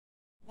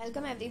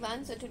Welcome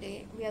everyone. So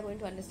today we are going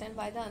to understand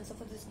why the answer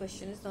for this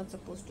question is not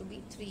supposed to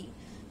be 3,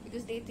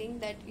 because they think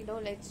that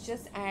let's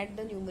just add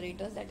the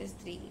numerators, that is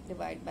 3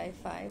 divided by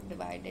 5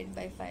 divided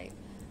by 5.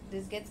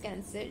 This gets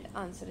cancelled,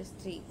 answer is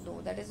 3.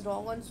 No, that is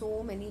wrong on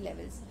so many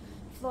levels.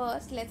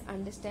 First, let's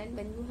understand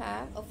when you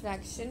have a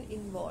fraction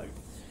involved,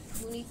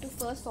 you need to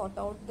first sort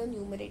out the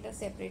numerator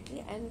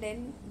separately and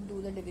then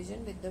do the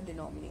division with the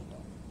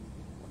denominator.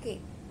 Okay,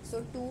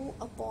 so 2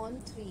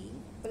 upon 3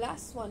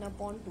 plus 1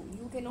 upon 2.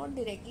 You cannot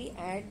directly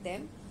add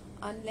them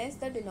unless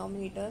the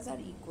denominators are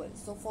equal.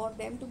 So for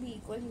them to be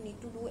equal, you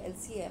need to do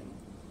LCM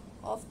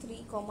of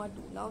 3 comma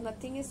 2. Now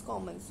nothing is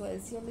common, so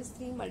LCM is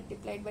 3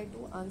 multiplied by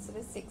 2, answer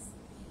is 6.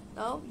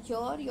 Now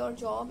here your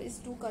job is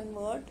to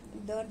convert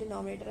the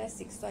denominator as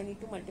 6, so I need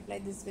to multiply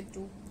this with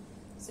 2.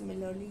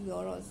 Similarly here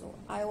also,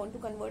 I want to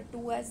convert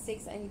 2 as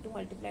 6, I need to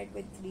multiply it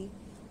with 3.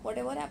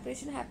 Whatever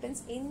operation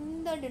happens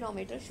in the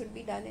denominator should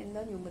be done in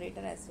the numerator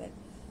as well.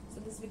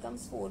 So this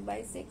becomes 4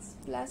 by 6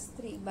 plus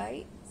 3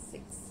 by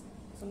 6.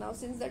 So now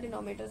since the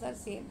denominators are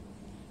same,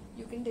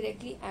 you can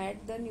directly add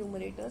the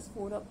numerators.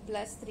 4 up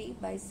plus 3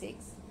 by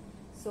 6.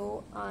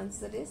 So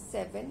answer is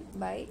 7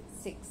 by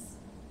 6.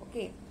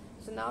 Okay.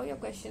 So now your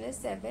question is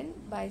 7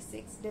 by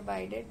 6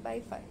 divided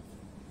by 5.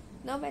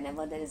 Now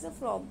whenever there is a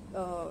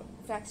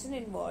fraction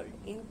involved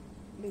in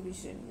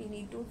division, we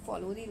need to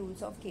follow the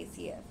rules of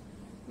KCF,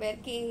 where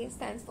K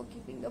stands for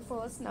keeping the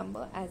first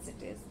number as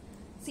it is,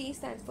 C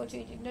stands for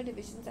changing the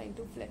division sign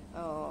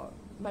to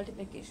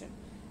multiplication,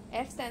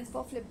 F stands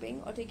for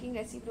flipping or taking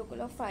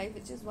reciprocal of 5,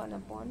 which is 1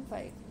 upon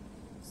 5.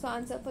 So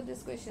answer for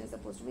this question is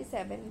supposed to be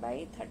 7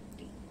 by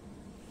 30.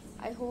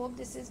 I hope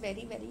this is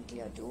very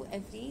clear to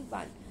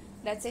everyone.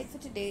 That's it for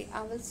today.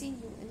 I will see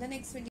you in the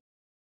next video.